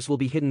 nothing of theirs will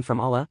be hidden from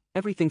Allah,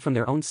 everything from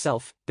their own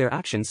self, their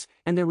actions,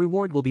 and their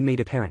reward will be made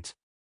apparent.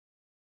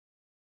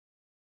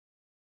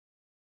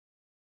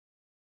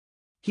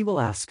 He will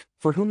ask,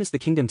 for whom is the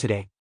kingdom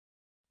today?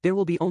 There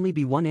will only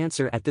be one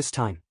answer at this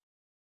time.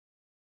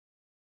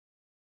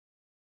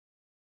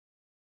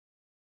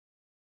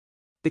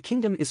 The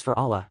kingdom is for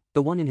Allah,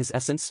 the One in His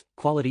essence,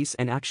 qualities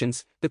and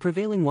actions, the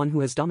prevailing One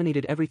who has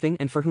dominated everything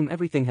and for whom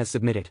everything has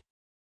submitted.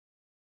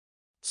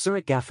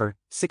 Surah Ghafir,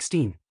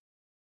 16.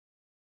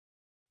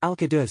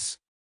 Al-Qudus.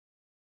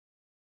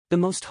 The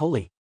Most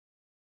Holy.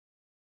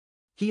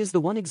 He is the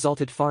One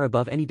exalted far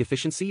above any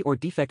deficiency or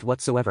defect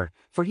whatsoever,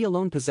 for He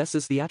alone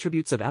possesses the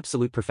attributes of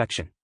absolute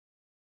perfection.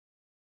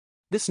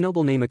 This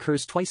noble name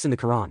occurs twice in the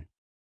Quran.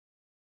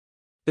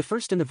 The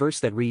first in the verse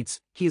that reads,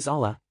 He is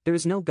Allah, there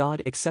is no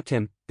God except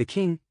Him, the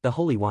King, the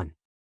Holy One.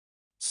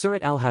 Surah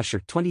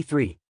Al-Hashr,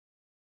 23.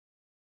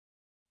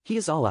 He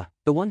is Allah,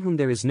 the One whom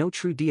there is no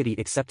true deity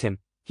except Him,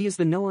 He is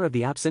the knower of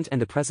the absent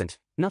and the present,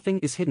 nothing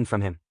is hidden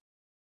from Him.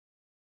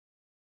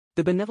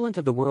 The benevolent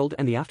of the world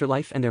and the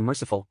afterlife and their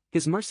merciful,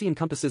 His mercy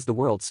encompasses the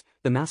worlds,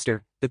 the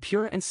Master, the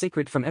pure and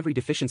sacred from every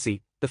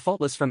deficiency, the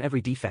faultless from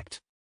every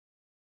defect.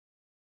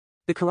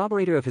 The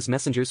corroborator of His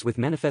messengers with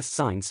manifest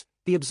signs,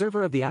 the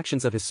observer of the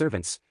actions of His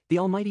servants, the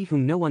Almighty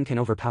whom no one can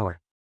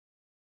overpower.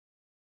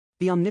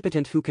 The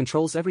Omnipotent who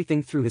controls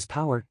everything through His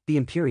power, the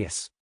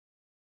Imperious.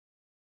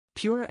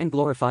 Pure and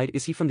glorified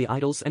is He from the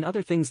idols and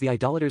other things the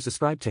idolaters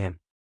ascribe to Him.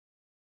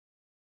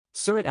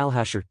 Surah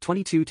Al-Hashr,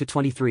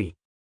 22-23.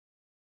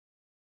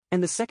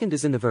 And the second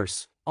is in the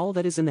verse, all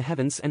that is in the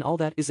heavens and all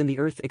that is in the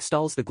earth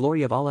extols the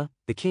glory of Allah,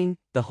 the King,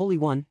 the Holy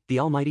One, the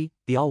Almighty,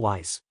 the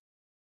All-Wise.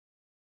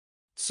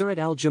 Surah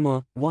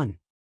Al-Jumu'ah, 1.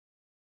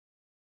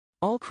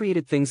 All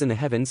created things in the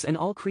heavens and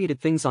all created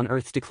things on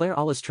earth declare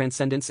Allah's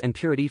transcendence and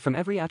purity from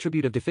every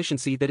attribute of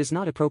deficiency that is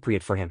not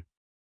appropriate for Him.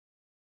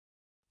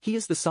 He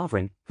is the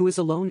Sovereign, who is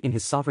alone in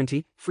His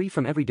sovereignty, free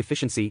from every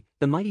deficiency,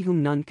 the Mighty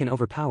whom none can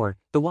overpower,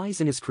 the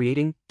wise in His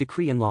creating,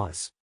 decree and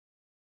laws.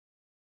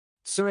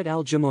 Surah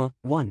Al-Jumu'ah,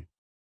 1.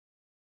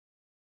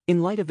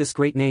 In light of this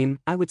great name,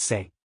 I would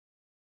say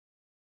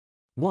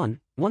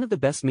 1. One of the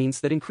best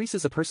means that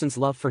increases a person's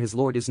love for his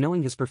Lord is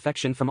knowing His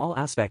perfection from all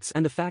aspects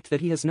and the fact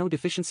that He has no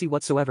deficiency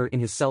whatsoever in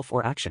His self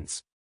or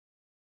actions.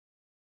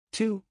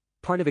 2.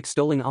 Part of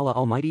extolling Allah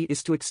Almighty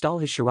is to extol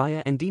His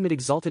Sharia and deem it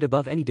exalted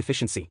above any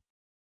deficiency.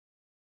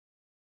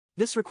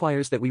 This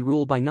requires that we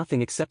rule by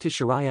nothing except His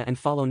Sharia and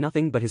follow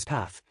nothing but His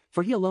path,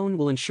 for He alone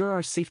will ensure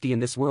our safety in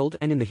this world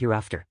and in the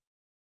hereafter.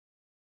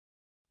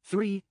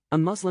 3. A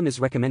Muslim is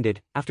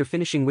recommended, after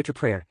finishing witr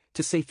prayer,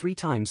 to say 3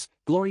 times,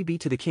 Glory be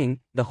to the King,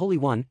 the Holy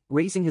One,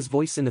 raising his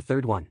voice in the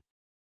third one.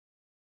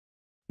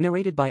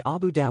 Narrated by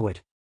Abu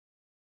Dawud.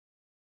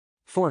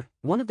 4.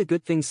 One of the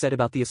good things said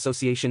about the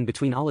association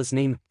between Allah's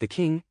name, the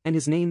King, and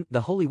His name,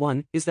 the Holy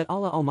One, is that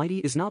Allah Almighty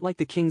is not like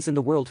the kings in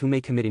the world who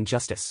may commit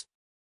injustice,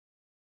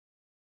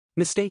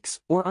 mistakes,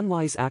 or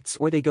unwise acts,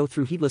 or they go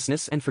through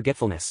heedlessness and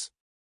forgetfulness.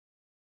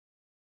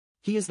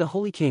 He is the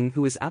Holy King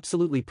who is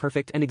absolutely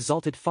perfect and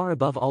exalted far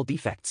above all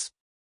defects.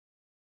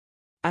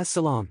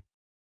 As-Salam.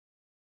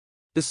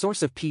 The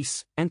source of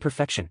peace and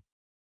perfection.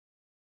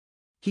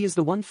 He is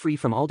the one free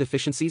from all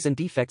deficiencies and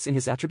defects in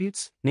His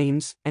attributes,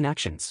 names, and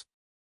actions.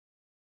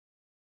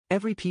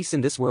 Every peace in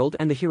this world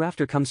and the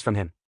hereafter comes from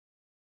Him.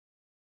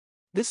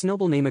 This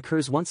noble name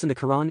occurs once in the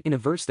Quran in a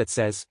verse that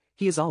says,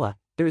 He is Allah,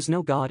 there is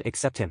no God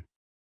except Him.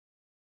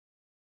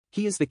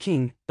 He is the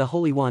King, the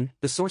Holy One,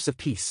 the source of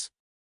peace.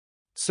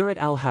 Surah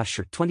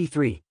Al-Hashr,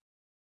 23.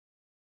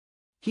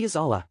 He is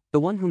Allah, the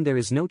One whom there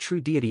is no true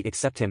deity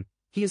except Him,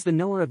 He is the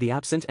knower of the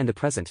absent and the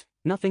present,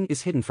 nothing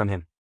is hidden from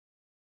Him.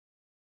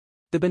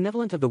 The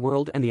benevolent of the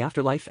world and the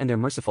afterlife and their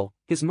merciful,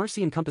 His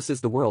mercy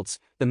encompasses the worlds,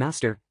 the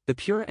Master, the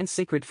pure and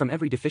sacred from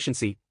every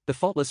deficiency, the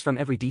faultless from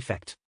every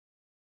defect.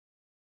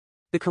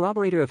 The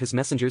corroborator of His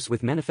messengers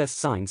with manifest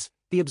signs,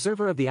 the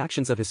observer of the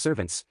actions of His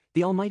servants,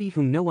 the Almighty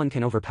whom no one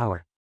can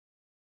overpower.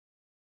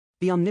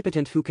 The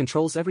Omnipotent who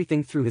controls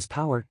everything through His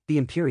power, the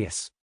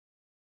Imperious.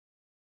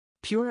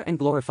 Pure and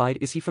glorified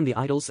is He from the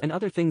idols and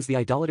other things the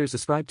idolaters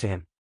ascribe to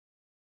Him.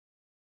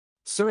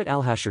 Surah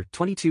Al-Hashr,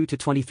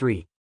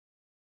 22-23.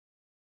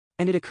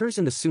 And it occurs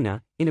in the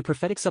Sunnah, in a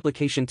prophetic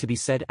supplication to be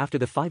said after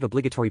the 5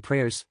 obligatory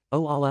prayers,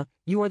 O Allah,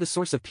 You are the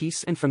source of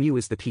peace and from You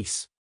is the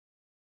peace.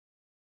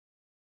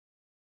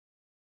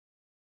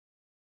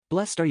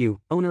 Blessed are You,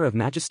 owner of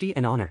majesty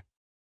and honor.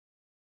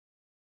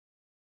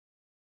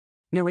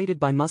 Narrated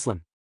by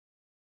Muslim.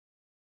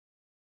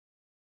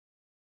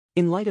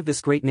 In light of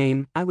this great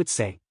name, I would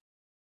say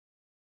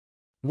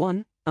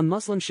 1. A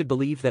Muslim should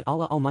believe that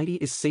Allah Almighty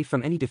is safe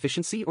from any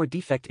deficiency or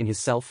defect in His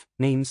self,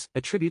 names,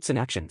 attributes and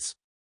actions.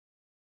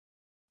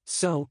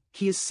 So,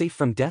 He is safe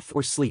from death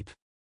or sleep.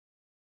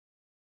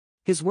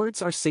 His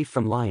words are safe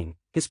from lying,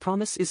 His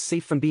promise is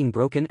safe from being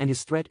broken and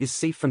His threat is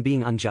safe from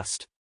being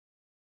unjust.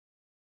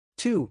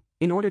 2.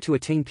 In order to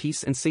attain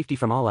peace and safety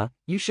from Allah,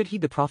 you should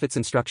heed the Prophet's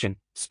instruction,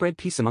 spread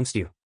peace amongst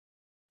you.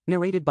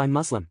 Narrated by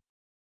Muslim.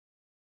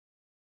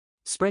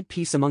 Spread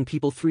peace among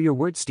people through your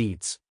words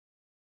deeds.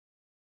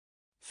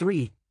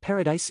 3.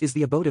 Paradise is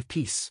the abode of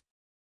peace.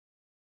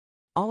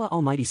 Allah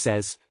Almighty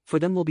says, for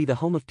them will be the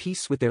home of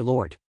peace with their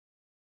Lord.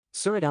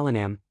 Surah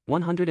Al-An'am,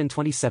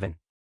 127.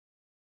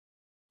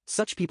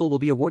 Such people will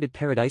be awarded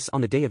paradise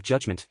on the Day of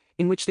Judgment,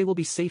 in which they will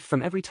be safe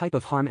from every type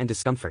of harm and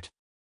discomfort.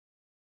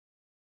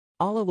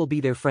 Allah will be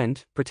their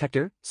friend,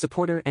 protector,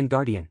 supporter and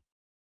guardian.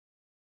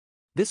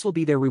 This will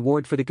be their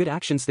reward for the good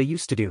actions they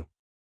used to do.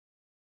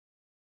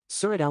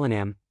 Surah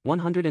Al-An'am,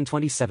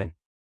 127.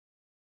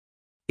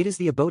 It is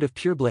the abode of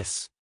pure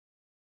bliss.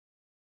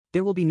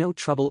 There will be no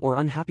trouble or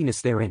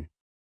unhappiness therein.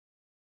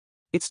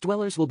 Its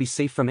dwellers will be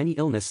safe from any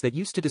illness that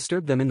used to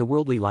disturb them in the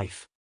worldly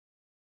life.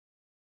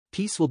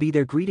 Peace will be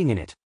their greeting in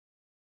it.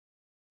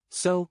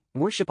 So,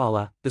 worship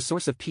Allah, the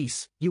source of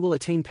peace, you will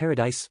attain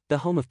paradise, the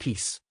home of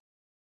peace.